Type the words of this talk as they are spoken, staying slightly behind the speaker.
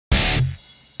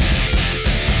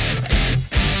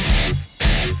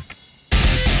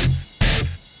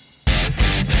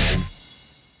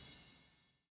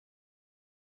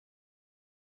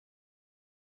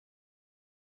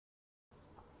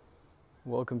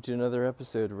Welcome to another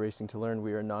episode of Racing2Learn.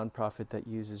 We are a nonprofit that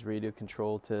uses radio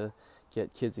control to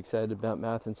get kids excited about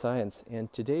math and science.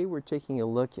 And today we're taking a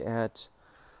look at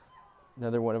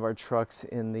another one of our trucks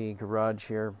in the garage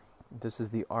here. This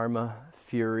is the Arrma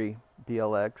Fury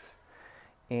BLX.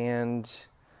 And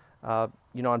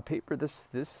on paper, this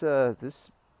looks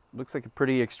like a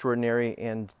pretty extraordinary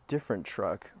and different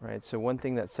truck, right? So one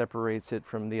thing that separates it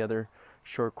from the other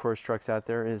short course trucks out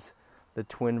there is the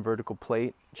twin vertical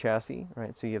plate chassis,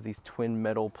 right? So you have these twin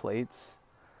metal plates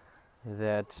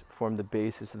that form the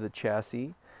basis of the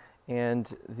chassis.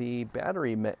 And the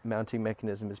battery mounting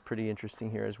mechanism is pretty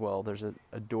interesting here as well. There's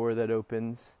a door that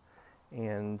opens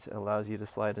and allows you to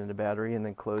slide in a battery and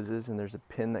then closes, and there's a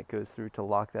pin that goes through to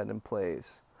lock that in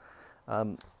place.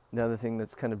 Another thing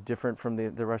that's kind of different from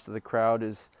the rest of the crowd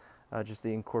is just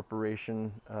the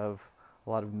incorporation of a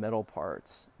lot of metal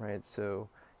parts, right? So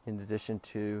in addition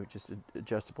to just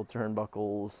adjustable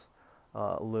turnbuckles,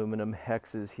 aluminum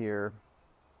hexes here,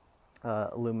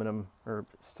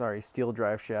 steel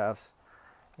drive shafts,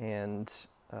 and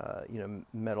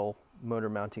metal motor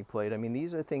mounting plate. I mean,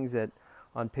 these are things that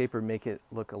on paper make it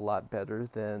look a lot better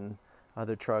than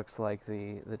other trucks like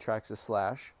the Traxxas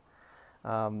Slash.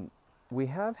 We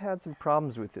have had some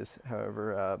problems with this,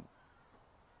 however.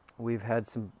 We've had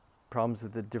some problems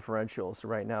with the differential. So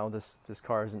right now this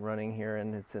car isn't running here,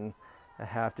 and it's in a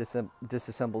half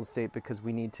disassembled state because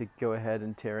we need to go ahead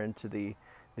and tear into the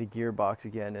gearbox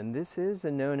again. And this is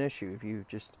a known issue. If you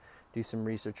just do some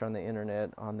research on the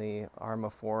internet, on the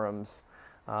Arrma forums,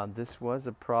 this was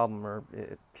a problem, or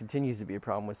it continues to be a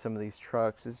problem with some of these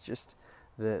trucks. It's just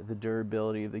the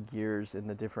durability of the gears in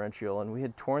the differential. And we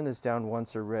had torn this down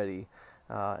once already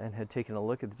and had taken a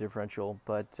look at the differential,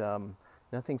 but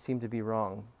nothing seemed to be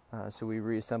wrong. So we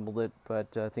reassembled it,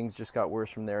 but things just got worse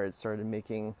from there. It started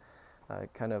making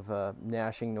kind of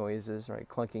gnashing noises, right,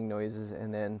 clunking noises,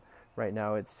 and then right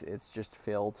now it's just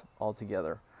failed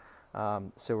altogether.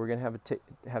 So we're going to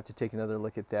have to take another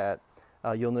look at that.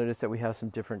 You'll notice that we have some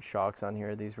different shocks on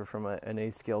here. These were from an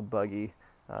 8th scale buggy,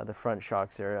 the front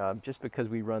shocks there, just because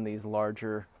we run these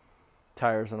larger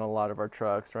tires on a lot of our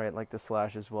trucks, right, like the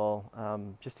Slash as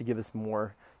well, just to give us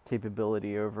more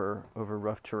capability over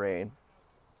rough terrain.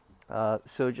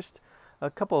 So just a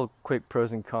couple of quick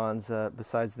pros and cons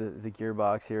besides the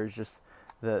gearbox here is just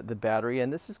the battery.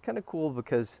 And this is kind of cool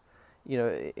because,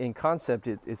 in concept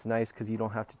it's nice because you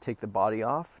don't have to take the body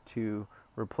off to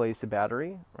replace a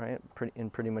battery, right? In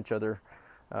pretty much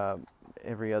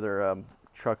every other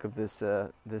truck of this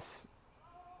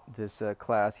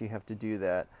class you have to do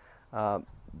that.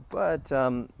 But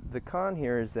the con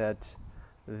here is that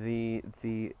the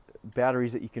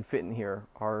batteries that you can fit in here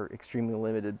are extremely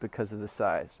limited because of the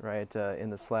size, right? In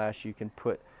the Slash you can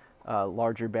put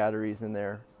larger batteries in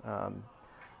there,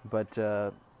 but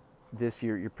this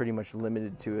year you're pretty much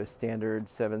limited to a standard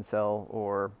 7-cell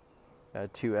or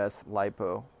 2S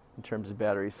LiPo in terms of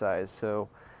battery size. So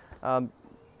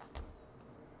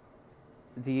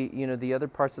the other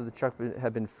parts of the truck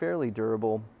have been fairly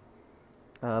durable,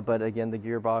 but again the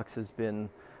gearbox has been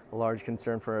a large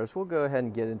concern for us. We'll go ahead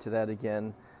and get into that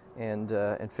again and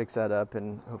fix that up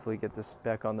and hopefully get this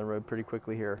back on the road pretty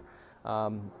quickly here.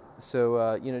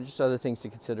 Just other things to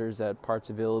consider is that parts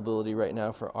availability right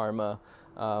now for Arrma,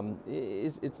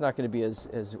 it's not going to be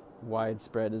as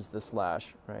widespread as the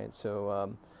Slash, right?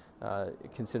 So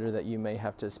consider that you may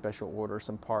have to special order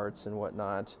some parts and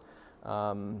whatnot.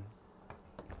 Your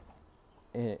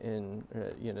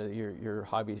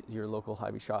local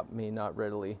hobby shop may not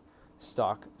readily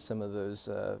stock some of those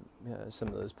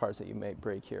parts that you may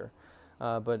break here.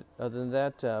 But other than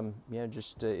that,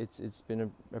 it's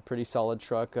been a pretty solid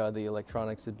truck. The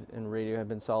electronics and radio have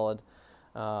been solid.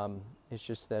 It's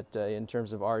just that in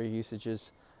terms of our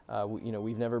usages,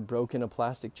 we've never broken a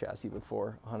plastic chassis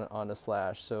before on a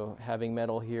Slash. So having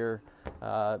metal here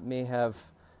may have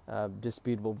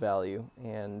disputable value.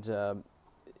 And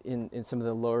in some of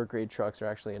the lower grade trucks, or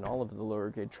actually in all of the lower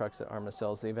grade trucks that Arrma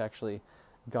sells, they've actually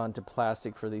gone to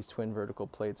plastic for these twin vertical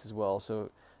plates as well, so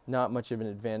not much of an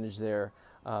advantage there.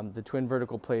 The twin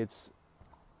vertical plates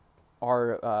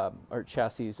our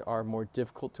chassis are more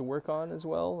difficult to work on as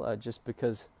well, just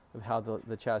because of how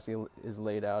the chassis is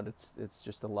laid out. It's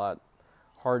just a lot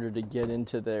harder to get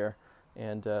into there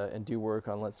and do work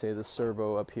on, let's say, the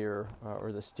servo up here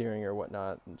or the steering or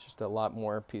whatnot. Just a lot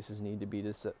more pieces need to be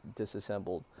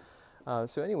disassembled.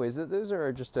 So anyways, those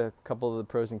are just a couple of the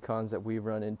pros and cons that we've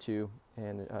run into,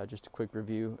 and just a quick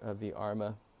review of the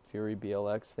Arrma Fury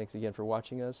BLX. Thanks again for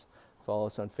watching us. Follow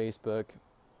us on Facebook,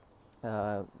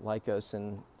 like us,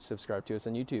 and subscribe to us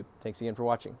on YouTube. Thanks again for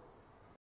watching.